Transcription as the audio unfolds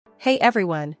Hey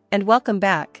everyone, and welcome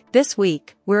back. This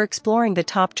week, we're exploring the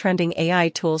top trending AI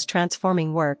tools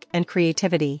transforming work and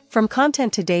creativity. From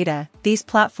content to data, these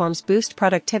platforms boost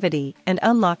productivity and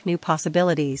unlock new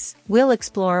possibilities. We'll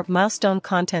explore Milestone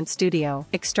Content Studio,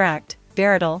 Extract,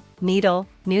 Veritel, Needle,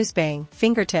 NewsBang,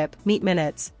 Fingertip,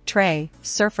 MeetMinutes, Trae,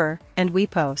 Surfer, and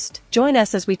Wepost. Join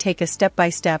us as we take a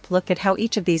step-by-step look at how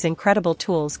each of these incredible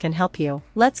tools can help you.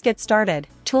 Let's get started.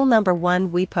 Tool number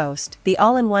 1: Wepost, the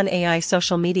all-in-one AI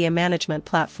social media management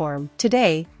platform.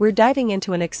 Today, we're diving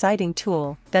into an exciting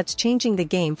tool that's changing the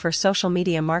game for social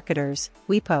media marketers,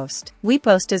 Wepost.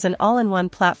 Wepost is an all-in-one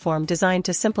platform designed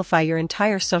to simplify your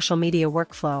entire social media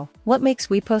workflow. What makes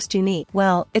Wepost unique?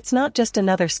 Well, it's not just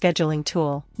another scheduling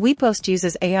tool. Wepost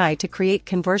uses AI to create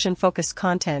conversion-focused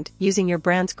content using your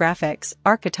brand's graphics,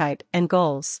 archetype, and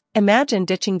goals. Imagine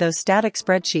ditching those static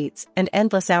spreadsheets and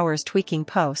endless hours tweaking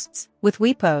posts. With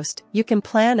Wepost, you can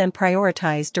plan and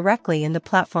prioritize directly in the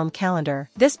platform calendar.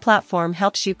 This platform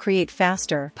helps you create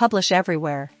faster, publish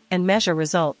everywhere, and measure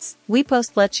results.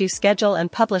 Wepost lets you schedule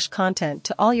and publish content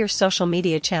to all your social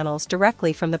media channels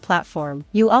directly from the platform.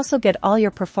 You also get all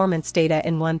your performance data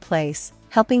in one place,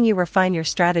 helping you refine your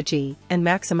strategy and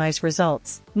maximize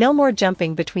results. No more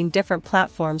jumping between different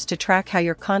platforms to track how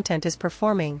your content is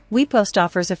performing. Wepost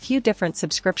offers a few different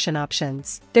subscription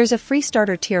options. There's a free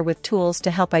starter tier with tools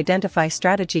to help identify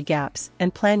strategy gaps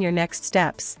and plan your next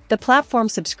steps. The platform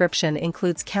subscription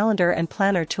includes calendar and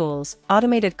planner tools,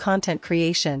 automated content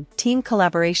creation, team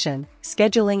collaboration,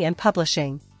 scheduling and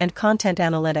publishing, and content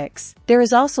analytics. There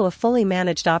is also a fully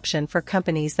managed option for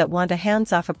companies that want a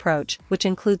hands-off approach, which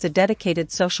includes a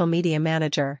dedicated social media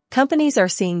manager. Companies are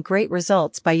seeing great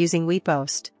results by using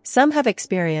Wepost. Some have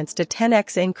experienced a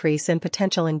 10x increase in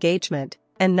potential engagement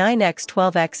and 9x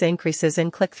 12x increases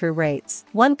in click-through rates.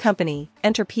 One company,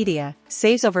 Enterpedia,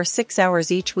 saves over 6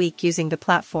 hours each week using the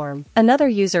platform. Another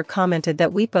user commented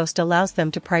that Wepost allows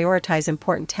them to prioritize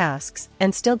important tasks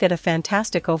and still get a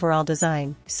fantastic overall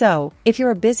design. So, if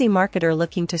you're a busy marketer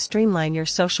looking to streamline your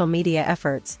social media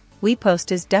efforts,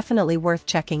 Wepost is definitely worth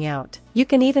checking out. You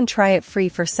can even try it free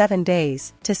for 7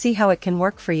 days to see how it can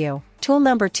work for you. Tool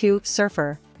number 2: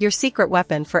 Surfer, your secret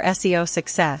weapon for SEO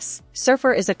success.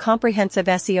 Surfer is a comprehensive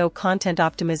SEO content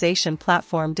optimization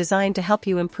platform designed to help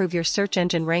you improve your search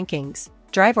engine rankings,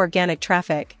 drive organic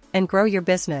traffic, and grow your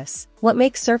business. What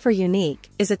makes Surfer unique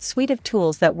is its suite of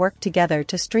tools that work together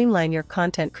to streamline your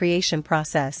content creation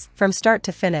process from start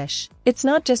to finish. It's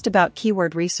not just about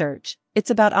keyword research. It's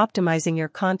about optimizing your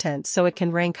content so it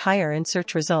can rank higher in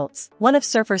search results. One of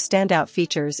Surfer's standout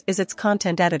features is its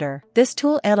content editor. This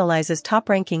tool analyzes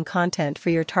top-ranking content for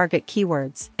your target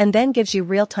keywords and then gives you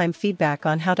real-time feedback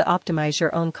on how to optimize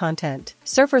your own content.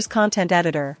 Surfer's content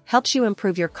editor helps you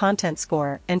improve your content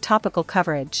score and topical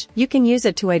coverage. You can use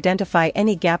it to identify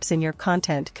any gaps in your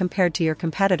content compared to your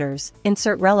competitors,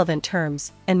 insert relevant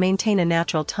terms, and maintain a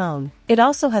natural tone. It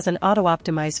also has an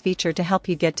auto-optimize feature to help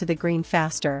you get to the green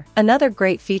faster. Another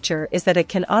great feature is that it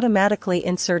can automatically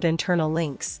insert internal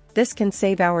links. This can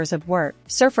save hours of work.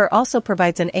 Surfer also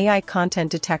provides an AI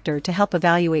content detector to help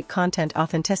evaluate content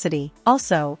authenticity.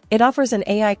 Also, it offers an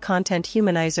AI content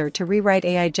humanizer to rewrite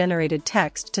AI-generated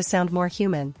text to sound more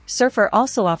human. Surfer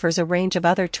also offers a range of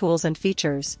other tools and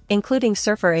features, including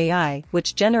Surfer AI,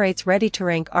 which generates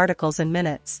ready-to-rank articles in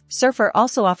minutes. Surfer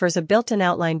also offers a built-in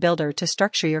outline builder to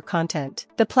structure your content.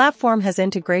 The platform has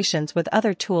integrations with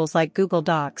other tools like Google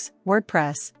Docs,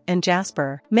 WordPress, and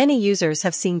Jasper. Many users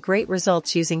have seen great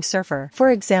results using Surfer.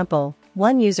 For example,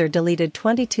 one user deleted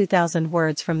 22,000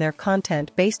 words from their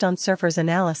content based on Surfer's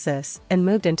analysis and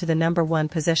moved into the #1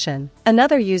 position.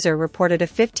 Another user reported a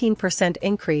 15%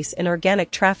 increase in organic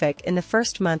traffic in the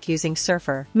first month using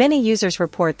Surfer. Many users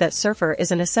report that Surfer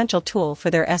is an essential tool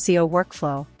for their SEO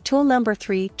workflow. Tool number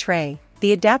 3: Trae,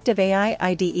 the adaptive AI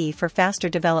IDE for faster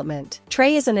development.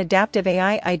 Trae is an adaptive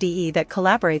AI IDE that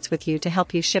collaborates with you to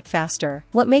help you ship faster.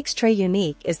 What makes Trae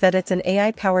unique is that it's an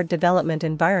AI-powered development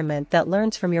environment that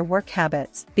learns from your work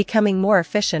habits, becoming more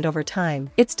efficient over time.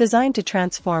 It's designed to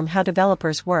transform how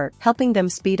developers work, helping them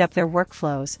speed up their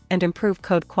workflows and improve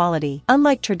code quality.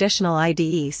 Unlike traditional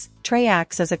IDEs, Trae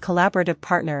acts as a collaborative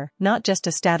partner, not just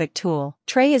a static tool.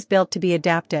 Trae is built to be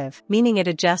adaptive, meaning it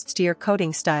adjusts to your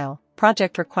coding style,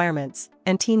 project requirements,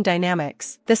 and team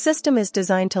dynamics. The system is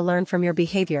designed to learn from your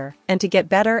behavior and to get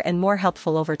better and more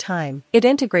helpful over time. It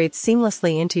integrates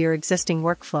seamlessly into your existing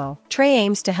workflow. Trae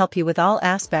aims to help you with all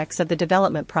aspects of the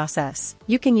development process.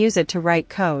 You can use it to write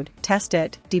code, test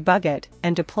it, debug it,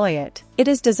 and deploy it. It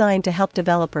is designed to help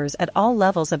developers at all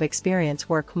levels of experience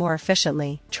work more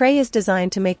efficiently. Trae is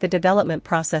designed to make the development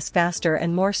process faster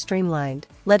and more streamlined,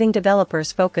 letting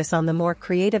developers focus on the more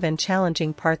creative and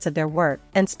challenging parts of their work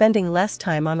and spending less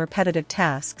time on repetitive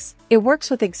tasks. It works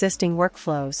with existing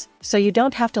workflows, so you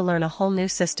don't have to learn a whole new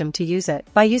system to use it.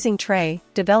 By using Trae,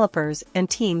 developers and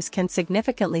teams can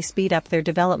significantly speed up their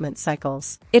development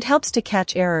cycles. It helps to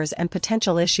catch errors and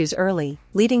potential issues early,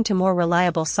 leading to more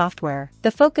reliable software.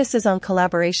 The focus is on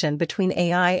collaboration between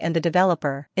AI and the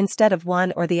developer, instead of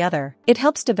one or the other. It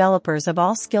helps developers of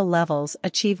all skill levels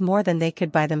achieve more than they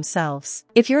could by themselves.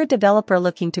 If you're a developer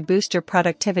looking to boost your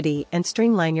productivity and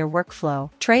streamline your workflow,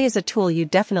 Trae is a tool you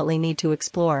definitely need to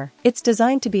explore. It's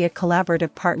designed to be a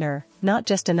collaborative partner, not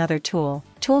just another tool.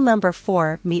 Tool number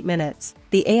 4, MeetMinutes,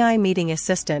 the AI meeting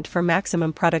assistant for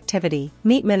maximum productivity.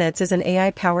 MeetMinutes is an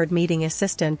AI-powered meeting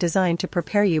assistant designed to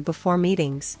prepare you before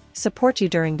meetings, support you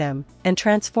during them, and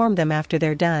transform them after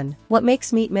they're done. What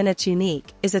makes MeetMinutes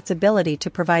unique is its ability to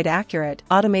provide accurate,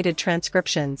 automated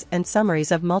transcriptions and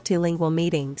summaries of multilingual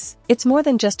meetings. It's more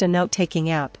than just a note-taking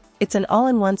app. It's an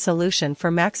all-in-one solution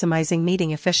for maximizing meeting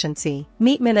efficiency.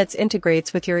 MeetMinutes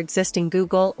integrates with your existing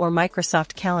Google or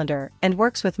Microsoft Calendar and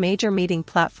works with major meeting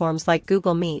platforms like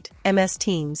Google Meet, MS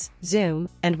Teams, Zoom,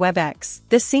 and WebEx.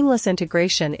 This seamless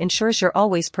integration ensures you're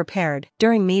always prepared.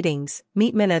 During meetings,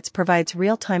 MeetMinutes provides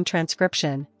real-time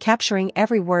transcription, capturing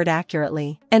every word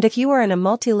accurately. And if you are in a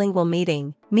multilingual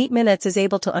meeting, MeetMinutes is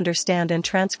able to understand and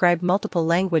transcribe multiple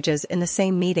languages in the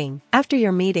same meeting. After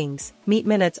your meetings,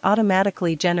 MeetMinutes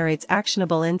automatically generates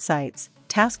actionable insights,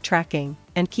 task tracking,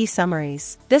 and key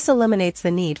summaries. This eliminates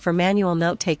the need for manual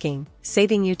note-taking,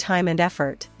 saving you time and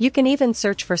effort. You can even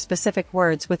search for specific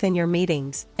words within your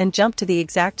meetings and jump to the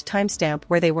exact timestamp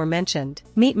where they were mentioned.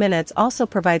 MeetMinutes also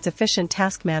provides efficient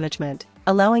task management,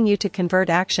 allowing you to convert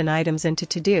action items into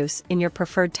to-dos in your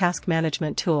preferred task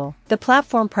management tool. The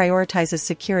platform prioritizes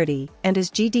security and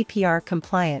is GDPR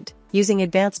compliant, using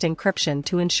advanced encryption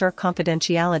to ensure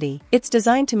confidentiality. It's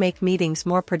designed to make meetings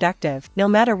more productive, no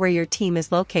matter where your team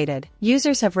is located.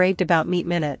 Users have raved about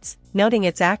MeetMinutes, noting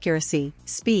its accuracy,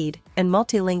 speed, and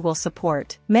multilingual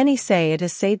support. Many say it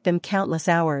has saved them countless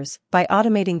hours by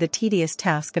automating the tedious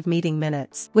task of meeting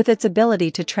minutes. With its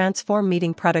ability to transform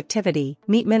meeting productivity,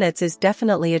 MeetMinutes is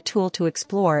definitely a tool to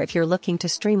explore if you're looking to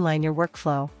streamline your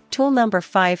workflow. Tool number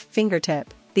 5,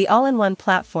 Fingertip, the all-in-one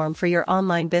platform for your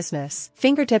online business.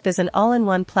 Fingertip is an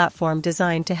all-in-one platform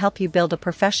designed to help you build a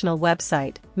professional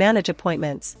website, manage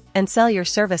appointments, and sell your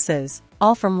services,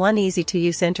 all from one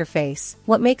easy-to-use interface.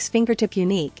 What makes Fingertip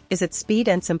unique is its speed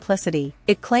and simplicity.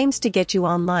 It claims to get you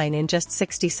online in just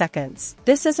 60 seconds.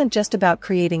 This isn't just about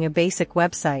creating a basic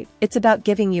website, it's about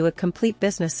giving you a complete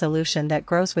business solution that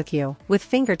grows with you. With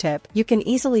Fingertip, you can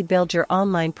easily build your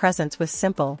online presence with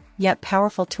simple, yet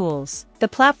powerful tools. The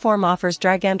platform offers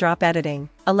drag-and-drop editing,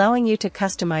 allowing you to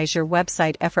customize your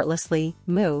website effortlessly,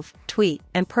 move, tweak,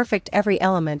 and perfect every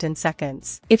element in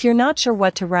seconds. If you're not sure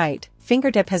what to write,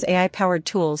 Fingertip has AI-powered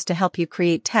tools to help you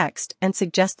create text and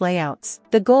suggest layouts.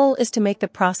 The goal is to make the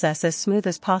process as smooth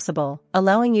as possible,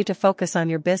 allowing you to focus on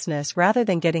your business rather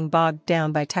than getting bogged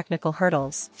down by technical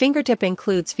hurdles. Fingertip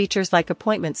includes features like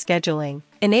appointment scheduling,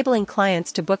 enabling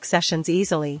clients to book sessions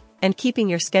easily, and keeping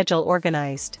your schedule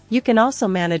organized. You can also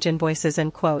manage invoices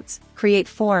and quotes, create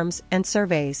forms and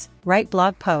surveys, write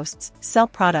blog posts, sell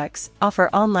products, offer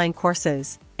online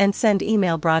courses, and send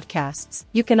email broadcasts.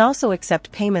 You can also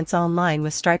accept payments online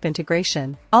with Stripe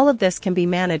integration. All of this can be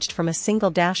managed from a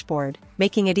single dashboard,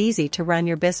 making it easy to run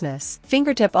your business.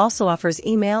 Fingertip also offers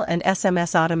email and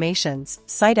SMS automations,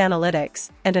 site analytics,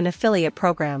 and an affiliate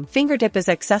program. Fingertip is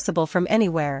accessible from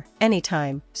anywhere,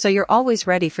 anytime, so you're always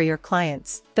ready for your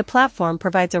clients. The platform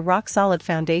provides a rock-solid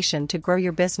foundation to grow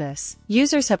your business.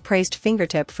 Users have praised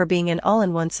Fingertip for being an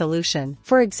all-in-one solution.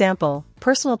 For example,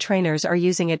 personal trainers are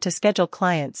using it to schedule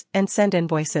clients and send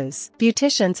invoices.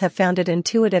 Beauticians have found it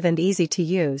intuitive and easy to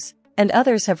use, and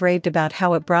others have raved about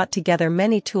how it brought together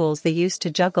many tools they used to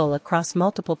juggle across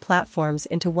multiple platforms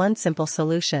into one simple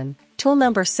solution. Tool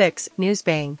number 6,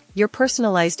 NewsBang, your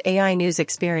personalized AI news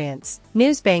experience.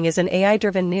 NewsBang is an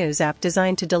AI-driven news app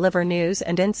designed to deliver news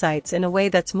and insights in a way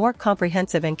that's more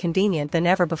comprehensive and convenient than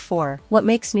ever before. What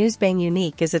makes NewsBang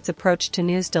unique is its approach to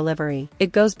news delivery.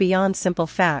 It goes beyond simple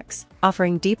facts,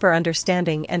 offering deeper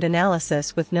understanding and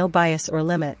analysis with no bias or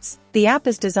limits. The app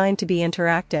is designed to be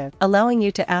interactive, allowing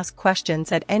you to ask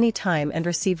questions at any time and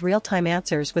receive real-time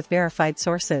answers with verified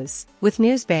sources. With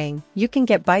NewsBang, you can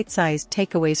get bite-sized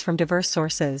takeaways from diverse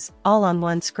sources, all on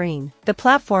one screen. The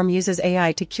platform uses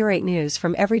AI to curate news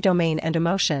from every domain and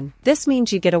emotion. This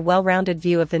means you get a well-rounded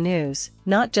view of the news,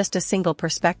 not just a single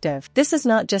perspective. This is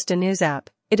not just a news app,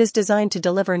 It is designed to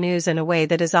deliver news in a way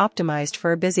that is optimized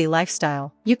for a busy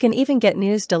lifestyle. You can even get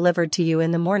news delivered to you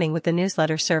in the morning with the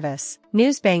newsletter service.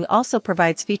 NewsBang also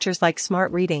provides features like smart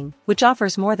reading, which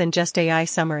offers more than just AI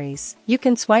summaries. You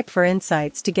can swipe for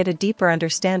insights to get a deeper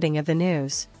understanding of the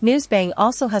news. NewsBang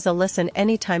also has a listen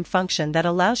anytime function that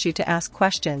allows you to ask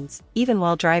questions, even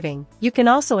while driving. You can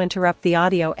also interrupt the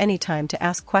audio anytime to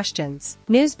ask questions.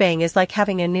 NewsBang is like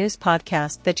having a news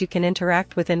podcast that you can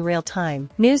interact with in real time.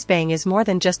 NewsBang is more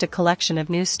than just a collection of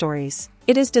news stories.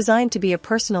 It is designed to be a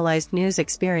personalized news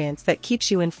experience that keeps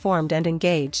you informed and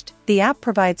engaged. The app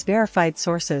provides verified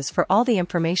sources for all the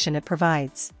information it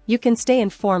provides. You can stay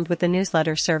informed with the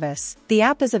newsletter service. The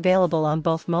app is available on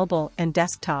both mobile and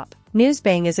desktop.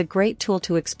 NewsBang is a great tool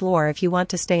to explore if you want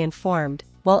to stay informed,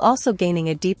 while also gaining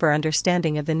a deeper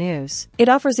understanding of the news. It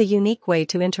offers a unique way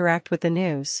to interact with the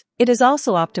news. It is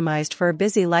also optimized for a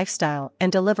busy lifestyle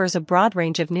and delivers a broad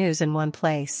range of news in one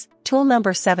place. Tool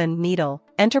number 7. Needle,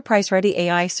 Enterprise-Ready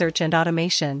AI Search and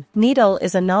Automation. Needle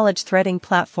is a knowledge threading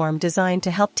platform designed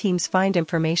to help teams find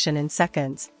information in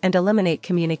seconds and eliminate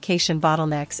communication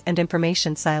bottlenecks and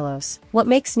information silos. What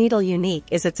makes Needle unique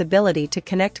is its ability to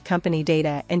connect company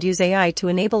data and use AI to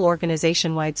enable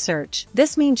organization-wide search.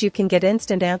 This means you can get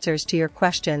instant answers to your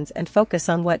questions and focus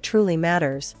on what truly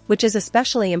matters, which is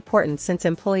especially important since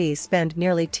employees spend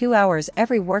nearly 2 hours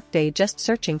every workday just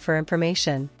searching for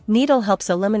information. Needle helps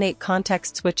eliminate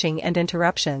context switching and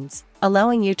interruptions,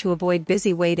 allowing you to avoid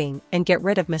busy waiting and get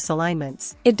rid of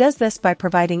misalignments. It does this by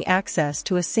providing access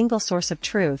to a single source of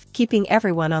truth, keeping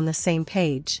everyone on the same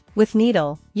page. With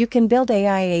Needle, you can build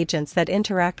AI agents that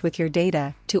interact with your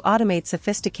data to automate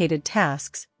sophisticated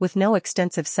tasks with no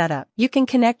extensive setup. You can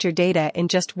connect your data in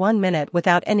just 1 minute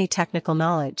without any technical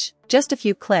knowledge. Just a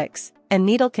few clicks, and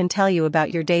Needle can tell you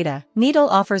about your data. Needle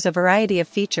offers a variety of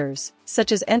features,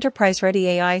 such as enterprise-ready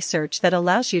AI search that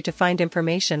allows you to find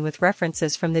information with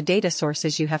references from the data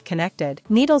sources you have connected.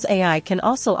 Needle's AI can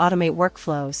also automate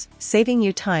workflows, saving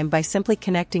you time by simply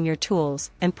connecting your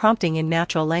tools and prompting in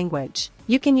natural language.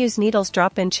 You can use Needle's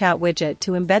drop-in chat widget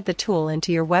to embed the tool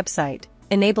into your website,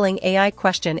 enabling AI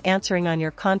question answering on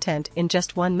your content in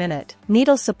just 1 minute.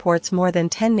 Needle supports more than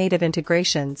 10 native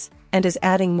integrations, and is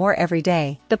adding more every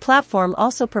day. The platform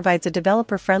also provides a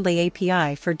developer-friendly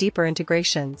API for deeper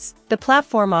integrations. The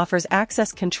platform offers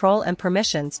access control and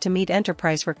permissions to meet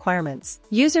enterprise requirements.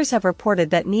 Users have reported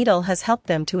that Needle has helped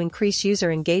them to increase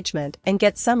user engagement and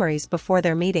get summaries before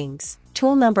their meetings.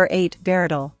 Tool number 8.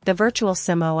 Veritel, the Virtual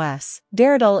SIM OS.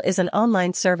 Veritel is an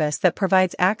online service that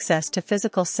provides access to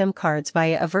physical SIM cards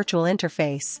via a virtual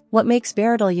interface. What makes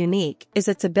Veritel unique is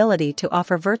its ability to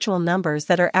offer virtual numbers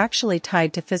that are actually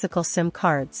tied to physical SIM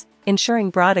cards,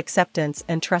 ensuring broad acceptance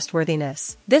and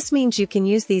trustworthiness. This means you can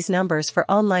use these numbers for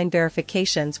online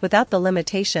verifications without the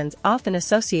limitations often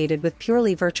associated with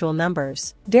purely virtual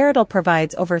numbers. Veritel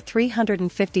provides over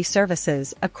 350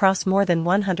 services across more than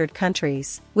 100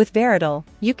 countries. With Veritel,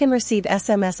 you can receive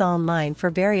SMS online for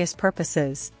various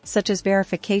purposes, such as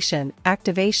verification,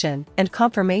 activation, and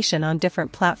confirmation on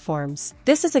different platforms.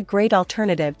 This is a great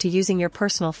alternative to using your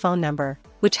personal phone number,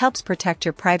 which helps protect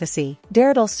your privacy.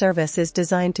 Veritel's service is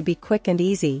designed to be quick and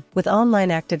easy, with online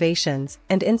activations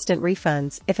and instant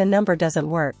refunds if a number doesn't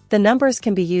work. The numbers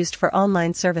can be used for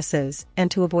online services and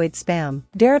to avoid spam.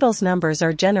 Veritel's numbers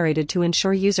are generated to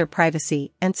ensure user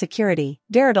privacy and security.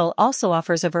 Veritel also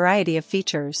offers a variety of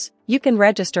features. You can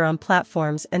register on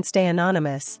platforms and stay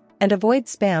anonymous, and avoid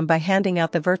spam by handing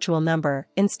out the virtual number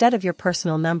instead of your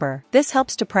personal number. This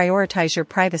helps to prioritize your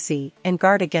privacy and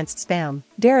guard against spam.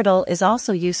 Veritel is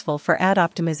also useful for ad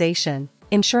optimization,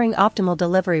 ensuring optimal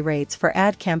delivery rates for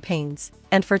ad campaigns,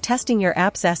 and for testing your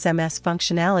app's SMS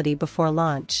functionality before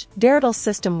launch. Veritel's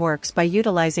system works by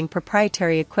utilizing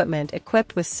proprietary equipment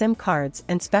equipped with SIM cards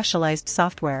and specialized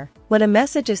software. When a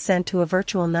message is sent to a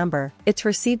virtual number, it's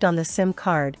received on the SIM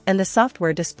card, and the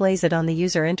software displays it on the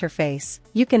user interface.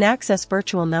 You can access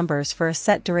virtual numbers for a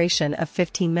set duration of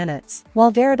 15 minutes.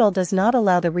 While Veritel does not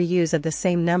allow the reuse of the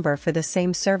same number for the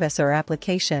same service or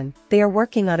application, they are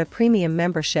working on a premium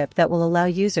membership that will allow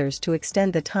users to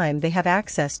extend the time they have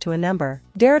access to a number.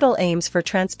 Veritel aims for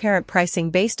transparent pricing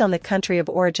based on the country of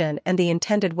origin and the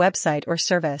intended website or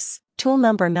service. Tool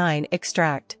number 9.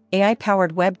 Extract,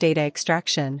 AI-powered web data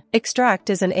extraction.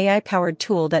 Extract is an AI-powered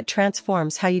tool that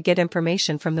transforms how you get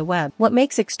information from the web. What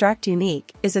makes Extract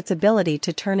unique is its ability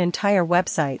to turn entire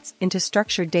websites into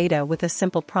structured data with a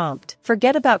simple prompt.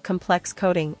 Forget about complex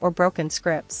coding or broken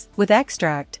scripts. With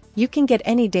Extract, you can get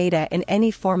any data in any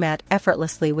format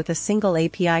effortlessly with a single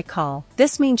API call.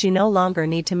 This means you no longer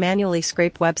need to manually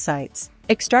scrape websites,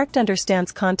 Extract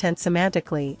understands content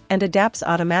semantically and adapts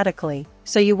automatically,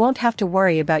 so you won't have to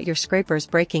worry about your scrapers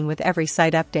breaking with every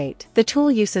site update. The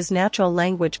tool uses natural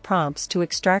language prompts to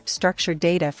extract structured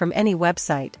data from any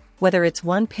website, whether it's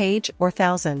one page or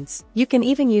thousands. You can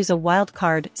even use a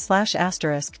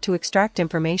wildcard/* to extract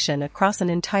information across an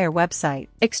entire website.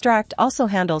 Extract also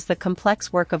handles the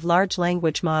complex work of large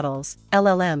language models,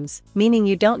 LLMs, meaning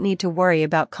you don't need to worry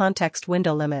about context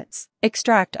window limits.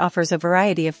 Extract offers a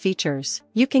variety of features.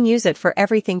 You can use it for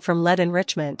everything from lead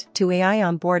enrichment to AI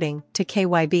onboarding to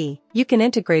KYB. You can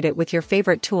integrate it with your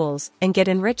favorite tools and get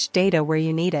enriched data where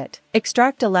you need it.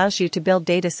 Extract allows you to build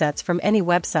datasets from any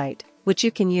website, which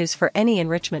you can use for any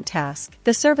enrichment task.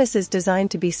 The service is designed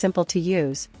to be simple to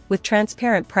use, with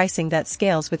transparent pricing that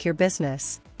scales with your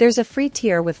business. There's a free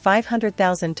tier with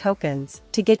 500,000 tokens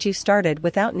to get you started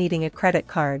without needing a credit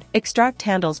card. Extract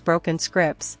handles broken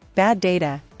scripts, bad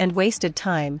data, and wasted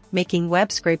time, making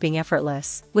web scraping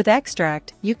effortless. With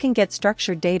Extract, you can get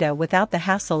structured data without the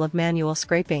hassle of manual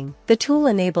scraping. The tool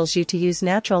enables you to use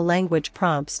natural language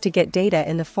prompts to get data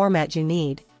in the format you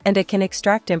need, and it can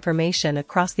extract information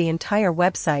across the entire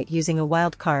website using a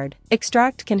wildcard.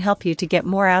 Extract can help you to get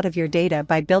more out of your data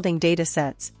by building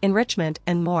datasets, enrichment,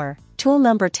 and more. Tool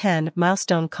number 10,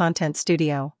 Milestone Content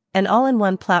Studio. An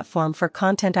all-in-one platform for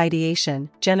content ideation,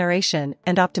 generation,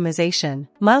 and optimization.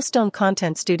 Milestone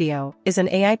Content Studio is an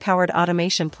AI-powered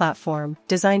automation platform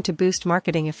designed to boost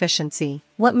marketing efficiency.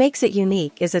 What makes it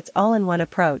unique is its all-in-one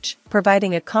approach,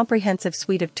 providing a comprehensive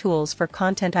suite of tools for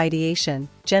content ideation,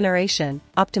 generation,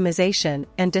 optimization,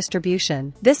 and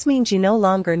distribution. This means you no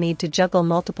longer need to juggle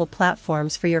multiple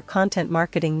platforms for your content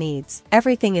marketing needs.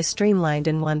 Everything is streamlined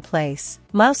in one place.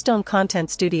 Milestone Content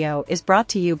Studio is brought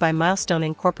to you by Milestone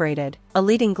Incorporated, a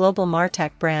leading global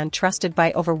MarTech brand trusted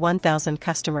by over 1,000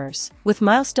 customers. With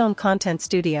Milestone Content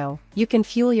Studio, you can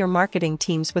fuel your marketing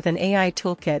teams with an AI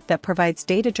toolkit that provides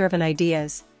data-driven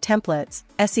ideas, templates,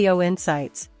 SEO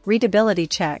insights, readability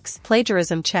checks,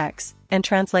 plagiarism checks, and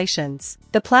translations.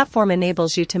 The platform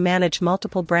enables you to manage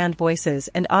multiple brand voices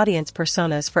and audience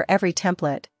personas for every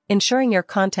template, ensuring your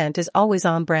content is always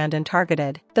on brand and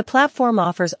targeted. The platform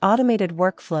offers automated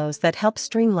workflows that help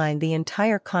streamline the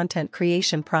entire content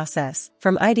creation process,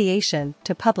 from ideation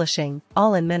to publishing,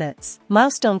 all in minutes.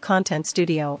 Milestone Content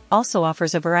Studio also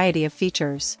offers a variety of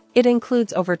features. It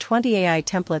includes over 20 AI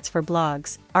templates for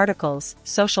blogs, articles,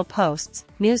 social posts,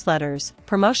 newsletters,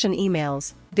 promotion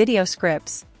emails, video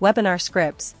scripts, webinar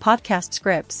scripts, podcast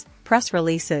scripts, press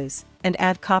releases, and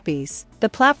ad copies. The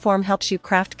platform helps you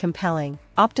craft compelling,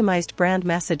 optimized brand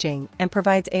messaging and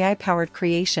provides AI-powered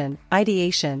creation,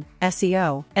 ideation,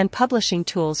 SEO, and publishing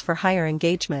tools for higher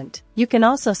engagement. You can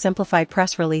also simplify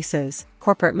press releases,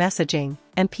 corporate messaging,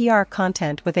 and PR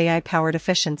content with AI-powered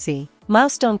efficiency.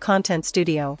 Milestone Content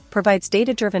Studio provides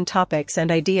data-driven topics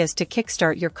and ideas to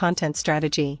kickstart your content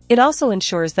strategy. It also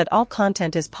ensures that all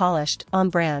content is polished,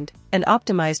 on-brand, and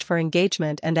optimized for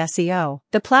engagement and SEO.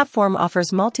 The platform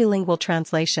offers multilingual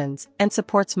translations and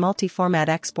supports multi-format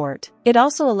export. It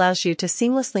also allows you to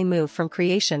seamlessly move from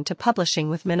creation to publishing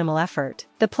with minimal effort.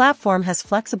 The platform has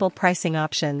flexible pricing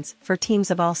options for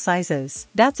teams of all sizes.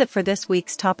 That's it for this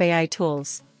week's top AI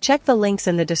tools. Check the links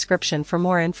in the description for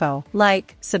more info.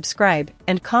 Like, subscribe,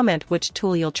 and comment which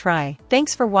tool you'll try.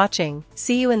 Thanks for watching.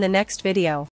 See you in the next video.